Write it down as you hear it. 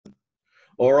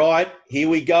All right, here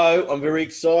we go. I'm very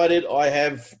excited. I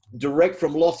have direct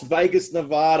from Las Vegas,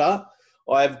 Nevada.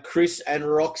 I have Chris and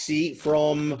Roxy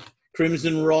from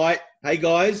Crimson Right. Hey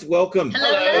guys, welcome. Hello.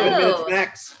 7 Minutes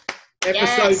Max,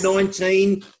 episode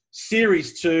 19,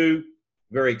 series 2.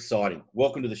 Very exciting.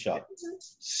 Welcome to the show.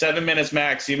 7 minutes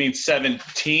max. You mean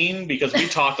 17? Because we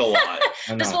talk a lot.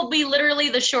 This will be literally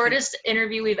the shortest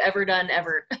interview we've ever done,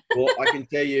 ever. Well, I can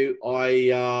tell you,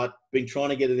 I've been trying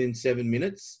to get it in 7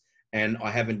 minutes, and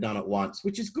I haven't done it once,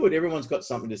 which is good. Everyone's got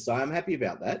something to say. I'm happy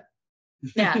about that.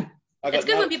 Yeah. It's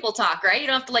good when people talk, right? You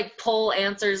don't have to, like, pull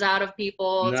answers out of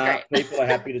people. It's great. People are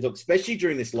happy to talk, especially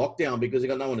during this lockdown because they've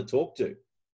got no one to talk to.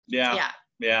 Yeah.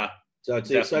 So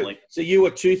Definitely. So you were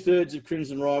 2/3 of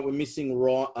Crimson Riot. We're missing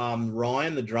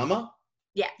Ryan, the drummer.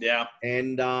 Yeah.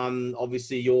 And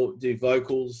obviously you'll do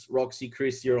vocals. Roxy,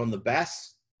 Chris, you're on the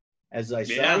bass, as they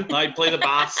say. Yeah, I play the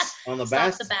bass. On the Stop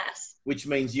bass. the bass. Which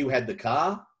means you had the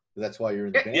car. That's why you're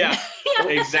in the band. Yeah,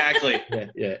 exactly.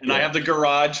 Yeah. And I have the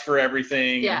garage for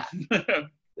everything. Yeah.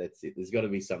 That's it. There's got to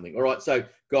be something. All right. So,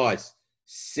 guys,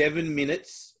 7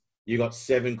 minutes. You got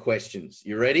 7 questions.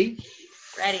 You ready?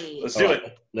 Ready. Let's do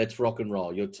it. Let's rock and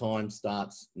roll. Your time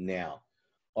starts now.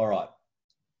 All right.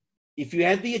 If you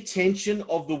had the attention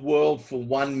of the world for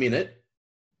 1 minute,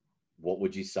 what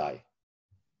would you say?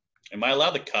 Am I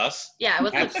allowed to cuss? Yeah.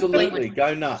 Absolutely.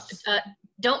 Go nuts.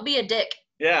 Don't be a dick.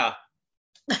 Yeah.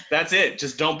 That's it.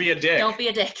 Just don't be a dick. Don't be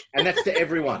a dick. And that's to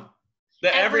everyone.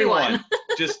 Everyone.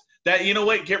 Just that, you know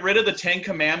what? Get rid of the 10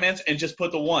 commandments and just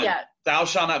put the one. Yeah. Thou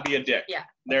shalt not be a dick. Yeah.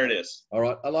 There it is. All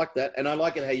right. I like that. And I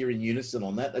like it how you're in unison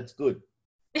on that. That's good.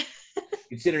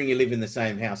 Considering you live in the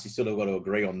same house, you sort of got to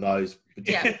agree on those.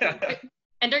 Yeah.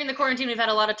 And during the quarantine, we've had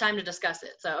a lot of time to discuss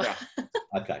it. So. Yeah.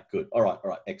 Okay, good. All right.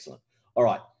 Excellent. All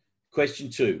right. Question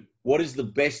 2. What is the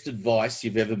best advice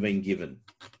you've ever been given?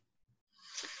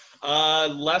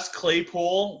 Les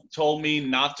Claypool told me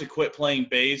not to quit playing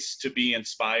bass to be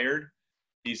inspired.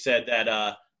 He said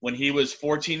that when he was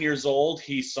 14 years old,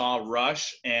 he saw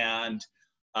Rush and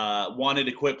wanted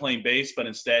to quit playing bass, but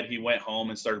instead he went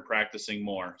home and started practicing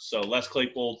more. So Les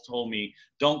Claypool told me,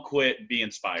 don't quit, be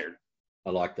inspired. I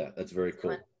like that. That's very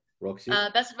cool. Roxy?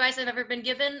 Best advice I've ever been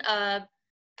given,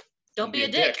 don't be a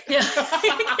dick. Yeah.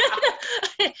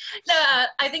 No,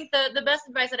 I think the best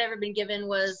advice I'd ever been given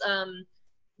was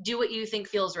do what you think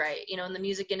feels right. You know, in the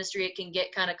music industry, it can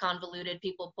get kind of convoluted,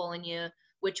 people pulling you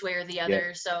which way or the other.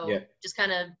 Yeah. So just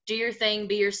kind of do your thing,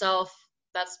 be yourself.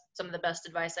 That's some of the best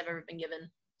advice I've ever been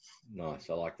given. Nice.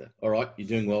 I like that. All right. You're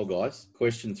doing well, guys.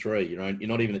 Question 3. You're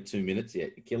not even at 2 minutes yet.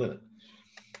 You're killing it.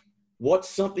 What's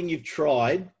something you've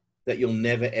tried that you'll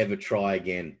never, ever try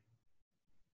again?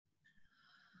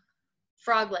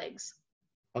 Frog legs.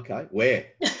 Okay. Where?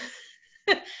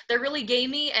 They're really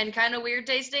gamey and kind of weird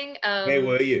tasting. Where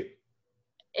were you?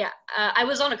 Yeah, I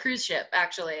was on a cruise ship,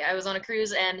 actually. I was on a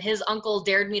cruise, and his uncle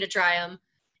dared me to try them,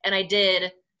 and I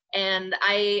did. And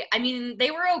I mean,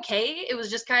 they were okay. It was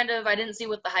just kind of, I didn't see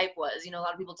what the hype was. You know, a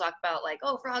lot of people talk about, like,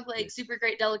 oh, frog legs, super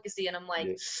great delicacy. And I'm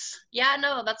like, yeah,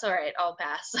 no, that's all right. I'll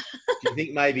pass. Do you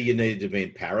think maybe you needed to be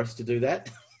in Paris to do that?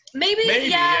 Maybe,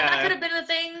 yeah, that could have been a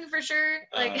thing for sure.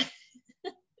 Like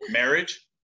marriage?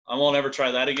 I won't ever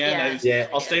try that again.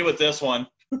 I'll stay with this one.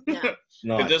 Yeah.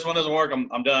 Nice. If this one doesn't work,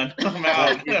 I'm done. I'm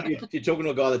out. You're talking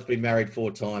to a guy that's been married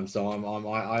 4 times, so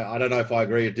I don't know if I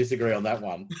agree or disagree on that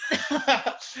one.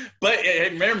 But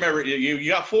remember, you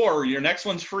got 4. Your next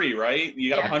one's free, right? You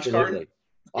got a punch card.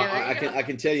 I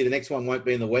can tell you the next one won't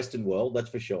be in the Western world. That's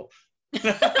for sure.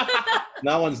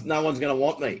 No one's going to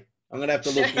want me. I'm going to have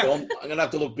to look beyond. I'm going to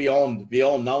have to look beyond.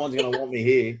 No one's going to want me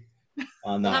here.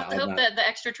 No, we'll have to hope that the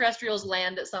extraterrestrials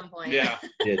land at some point. Yeah.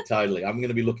 Yeah, totally. I'm going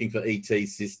to be looking for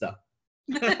E.T.'s sister.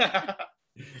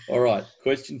 All right.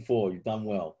 Question 4. You've done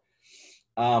well.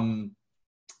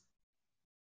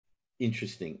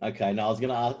 Interesting. Okay. Now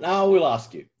I will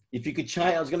ask you if you could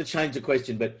change. I was going to change the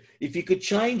question, but if you could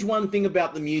change one thing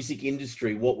about the music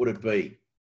industry, what would it be?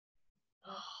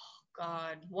 Oh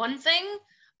God, one thing.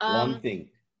 One thing.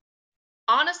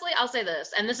 Honestly, I'll say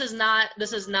this, and this is not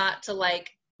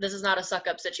a suck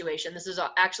up situation. This is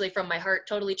actually from my heart,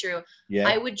 totally true. Yeah.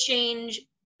 I would change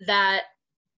that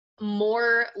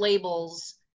more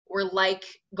labels were like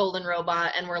Golden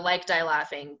Robot and were like Die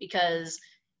Laughing, because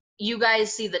you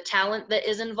guys see the talent that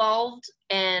is involved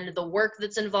and the work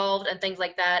that's involved and things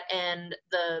like that, and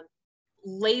the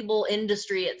label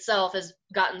industry itself has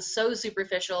gotten so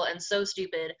superficial and so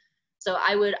stupid. So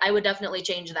I would definitely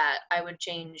change that. I would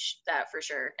change that for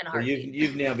sure in a heartbeat. Well,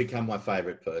 you've now become my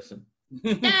favorite person.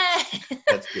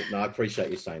 That's good. No, I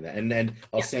appreciate you saying that. And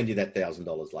I'll send you that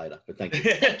 $1,000 later. But thank you.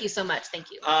 Thank you so much.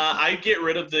 Thank you. I get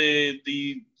rid of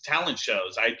the talent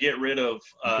shows. I'd get rid of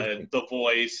The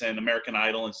Voice and American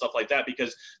Idol and stuff like that,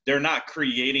 because they're not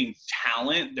creating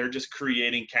talent. They're just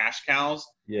creating cash cows.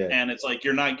 Yeah. And it's like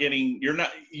you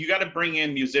got to bring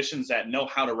in musicians that know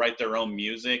how to write their own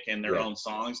music and their own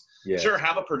songs. Yeah. Sure,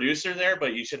 have a producer there,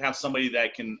 but you should have somebody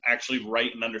that can actually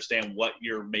write and understand what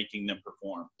you're making them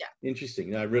perform. Yeah. Interesting.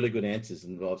 No, really good answers,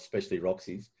 and especially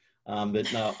Roxy's.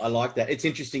 But no, I like that. It's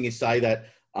interesting you say that,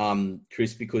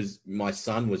 Chris, because my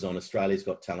son was on Australia's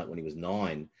Got Talent when he was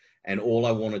 9, and all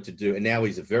I wanted to do, and now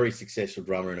he's a very successful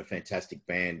drummer in a fantastic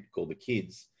band called The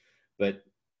Kids, but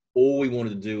all we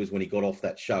wanted to do was when he got off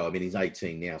that show, I mean, he's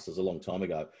 18 now, so it's a long time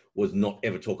ago, was not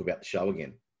ever talk about the show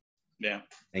again. Yeah.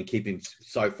 And keep him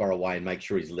so far away and make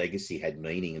sure his legacy had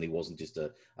meaning and he wasn't just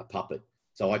a puppet.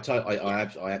 So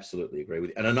I absolutely agree with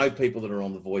you. And I know people that are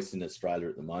on The Voice in Australia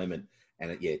at the moment,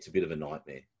 and it's a bit of a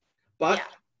nightmare. But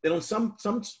then on some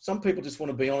people just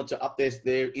want to be on it to up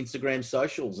their Instagram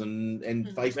socials and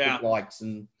Facebook likes,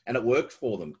 and it works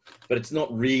for them. But it's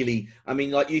not really, I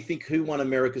mean, like, you think who won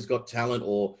America's Got Talent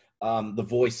or The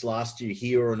Voice last year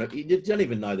here, or you don't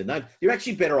even know the name. You're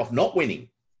actually better off not winning.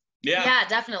 Yeah. Yeah,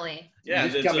 definitely. Yeah,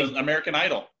 it's American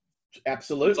Idol.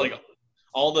 Absolutely. It's like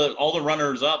all the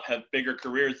runners up have bigger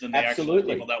careers than the actual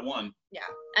people that won. Yeah.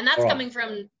 And that's coming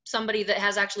from somebody that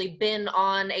has actually been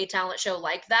on a talent show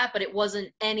like that, but it wasn't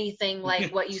anything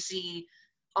like what you see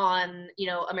on,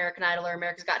 American Idol or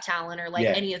America's Got Talent or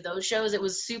any of those shows. It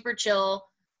was super chill,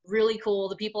 really cool.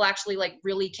 The people actually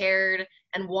really cared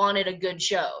and wanted a good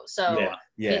show. So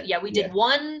we did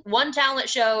one talent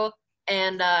show,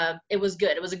 and it was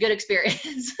good. It was a good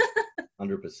experience.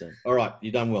 100%. All right,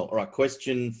 you've done well. All right,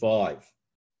 question 5.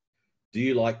 Do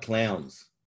you like clowns?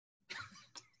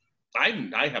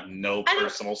 I have no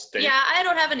personal stake. Yeah, I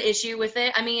don't have an issue with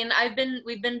it. I mean,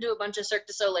 we've been to a bunch of Cirque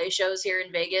du Soleil shows here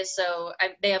in Vegas, so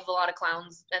they have a lot of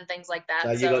clowns and things like that.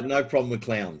 So you got no problem with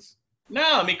clowns?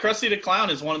 No, I mean, Krusty the Clown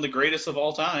is one of the greatest of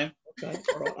all time. Okay,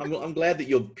 all right. I'm glad that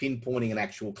you're pinpointing an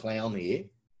actual clown here.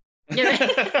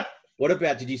 Yeah. What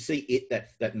about, did you see It,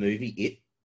 that movie, It?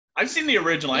 I've seen the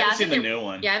original. I haven't seen the new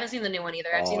one. Yeah, I haven't seen the new one either.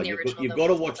 I've seen the original. You've got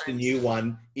to watch the new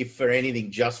one, if for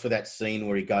anything, just for that scene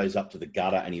where he goes up to the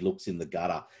gutter and he looks in the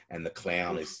gutter and the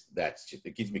clown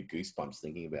it gives me goosebumps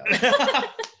thinking about it.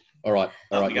 All right.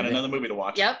 We got another movie to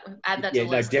watch. Yep, add that to the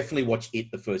list. Definitely watch It,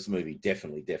 the first movie.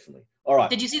 Definitely. All right.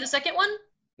 Did you see the second one?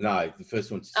 No, the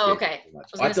first one's okay. I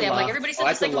was going to say, everybody said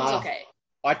the second one's okay.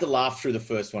 I had to laugh through the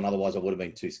first one, otherwise I would have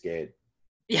been too scared.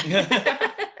 Yeah.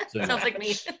 Sounds like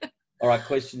me. All right,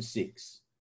 question 6.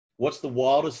 What's the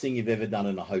wildest thing you've ever done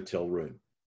in a hotel room?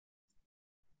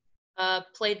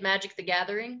 Played Magic the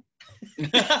Gathering.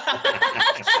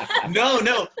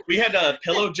 No. We had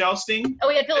pillow jousting. Oh,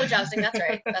 we had pillow jousting. That's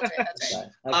right.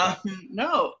 Okay.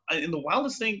 No, in the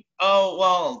wildest thing.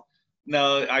 No.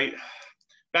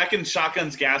 Back in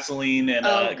Shotguns Gasoline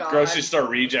and grocery store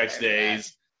rejects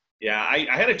days. Yeah, I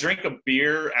had to drink a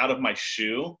beer out of my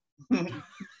shoe.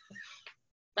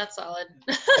 That's solid.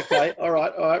 Okay, all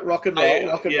right. Rock and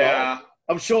roll.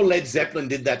 I'm sure Led Zeppelin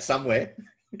did that somewhere.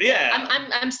 Yeah.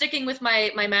 I'm sticking with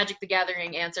my Magic the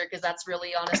Gathering answer, because that's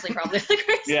really honestly probably the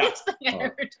craziest thing I've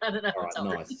ever done in a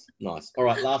hotel room. Nice. All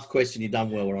right, last question. You've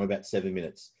done well. We're on about 7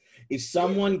 minutes. If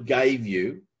someone gave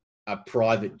you a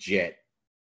private jet,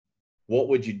 what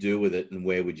would you do with it and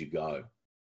where would you go?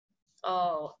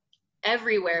 Oh,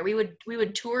 everywhere. We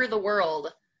would tour the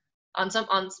world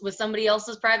with somebody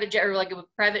else's private jet, or like a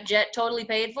private jet totally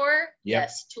paid for. Yep.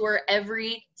 Yes, tour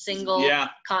every single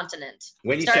continent.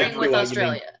 When you starting say with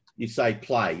Australia. You say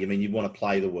play. You mean you'd want to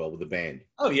play the world with the band?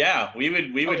 Oh yeah, we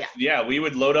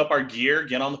would load up our gear,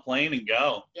 get on the plane, and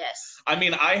go. Yes. I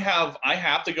mean, I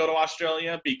have to go to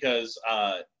Australia because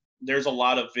there's a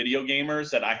lot of video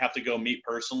gamers that I have to go meet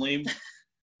personally,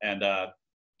 and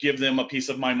give them a piece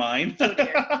of my mind.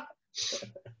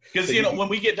 Because when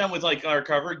we get done with like our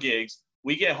cover gigs,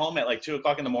 we get home at like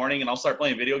 2:00 in the morning, and I'll start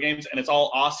playing video games, and it's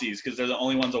all Aussies because they're the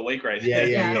only ones awake right now.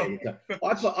 Yeah.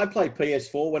 I play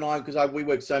PS4 because we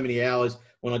work so many hours.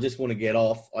 When I just want to get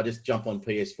off, I just jump on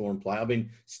PS4 and play. I've been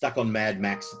stuck on Mad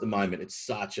Max at the moment. It's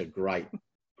such a great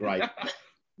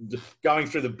going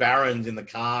through the barrens in the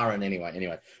car. And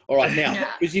anyway. All right, now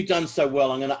because you've done so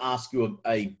well, I'm going to ask you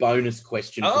a bonus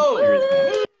question. Oh,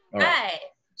 right.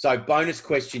 So bonus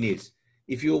question is,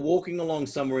 if you were walking along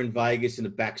somewhere in Vegas in a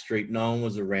back street, no one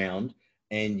was around,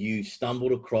 and you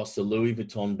stumbled across a Louis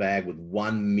Vuitton bag with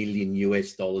 $1 million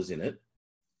in it,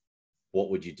 what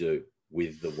would you do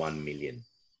with the $1 million?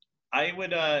 I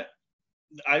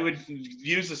would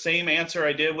use the same answer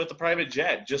I did with the private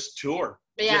jet. Just tour.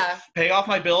 Yeah. Just pay off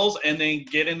my bills and then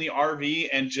get in the RV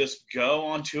and just go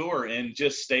on tour and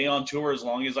just stay on tour as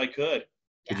long as I could.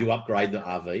 Would you upgrade the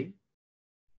RV?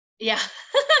 Yeah.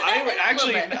 I would A little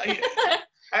actually, bit.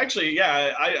 actually,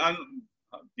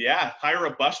 yeah, hire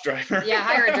a bus driver. Yeah,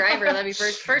 hire a driver. That'd be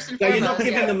first and So foremost. you're not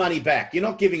giving yeah. the money back. You're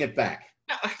not giving it back.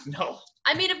 No.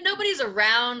 I mean, if nobody's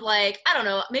around, like, I don't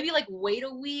know, maybe like wait a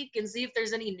week and see if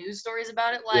there's any news stories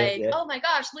about it. Like, yeah. oh my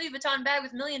gosh, Louis Vuitton bag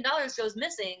with $1 million goes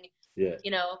missing. Yeah.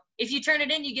 You know, if you turn it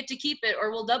in, you get to keep it,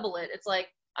 or we'll double it. It's like,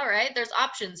 all right, there's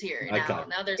options here now. Okay.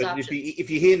 Now there's But options. if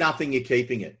you hear nothing, you're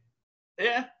keeping it.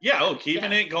 Yeah. Oh,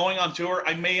 keeping it, going on tour.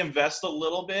 I may invest a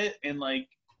little bit in, like,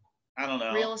 I don't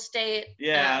know. Real estate.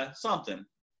 Yeah, something.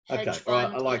 Hedge Okay, all right,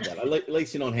 fund. I like that. At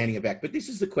least you're not handing it back. But this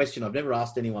is the question I've never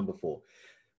asked anyone before.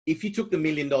 If you took the $1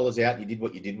 million out and you did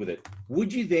what you did with it,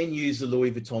 would you then use the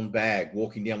Louis Vuitton bag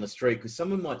walking down the street? Because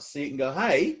someone might see it and go,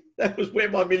 hey, that was where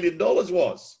my $1 million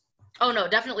was. Oh no,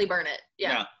 definitely burn it.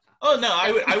 Yeah. Oh no,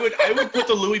 I would put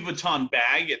the Louis Vuitton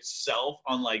bag itself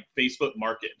on, like, Facebook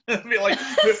Market. Be like,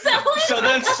 so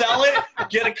then sell it,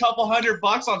 get a couple $100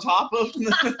 on top of You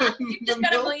just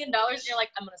got $1 million and you're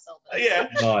like, I'm gonna sell this. Yeah.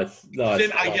 Nice.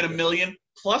 Then I like get $1 it. million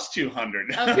plus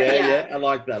 200. Okay. Yeah, I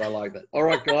like that. All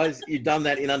right, guys, you've done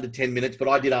that in under 10 minutes, but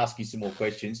I did ask you some more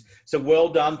questions. So well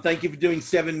done. Thank you for doing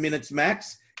 7 minutes,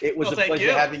 Max. It was a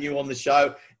pleasure having you on the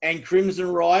show. And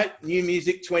Crimson Riot, new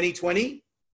music 2020?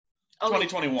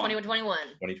 2021. 2021.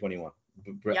 2021.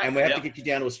 Yep. And we have to get you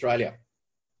down to Australia.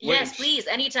 Yes, please.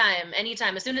 Anytime.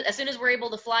 As soon as we're able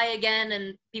to fly again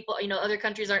and people, other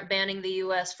countries aren't banning the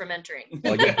US from entering.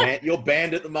 Well, you're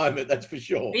banned at the moment, that's for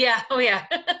sure. Yeah. Oh yeah.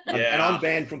 And I'm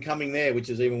banned from coming there, which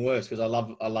is even worse because I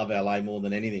love LA more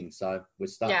than anything. So we're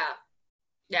stuck.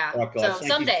 Yeah. All right, guys, so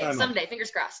thank you so much. someday,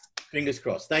 fingers crossed. Fingers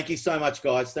crossed. Thank you so much,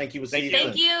 guys. Thank you. We'll see you soon.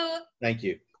 Thank you. Thank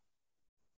you.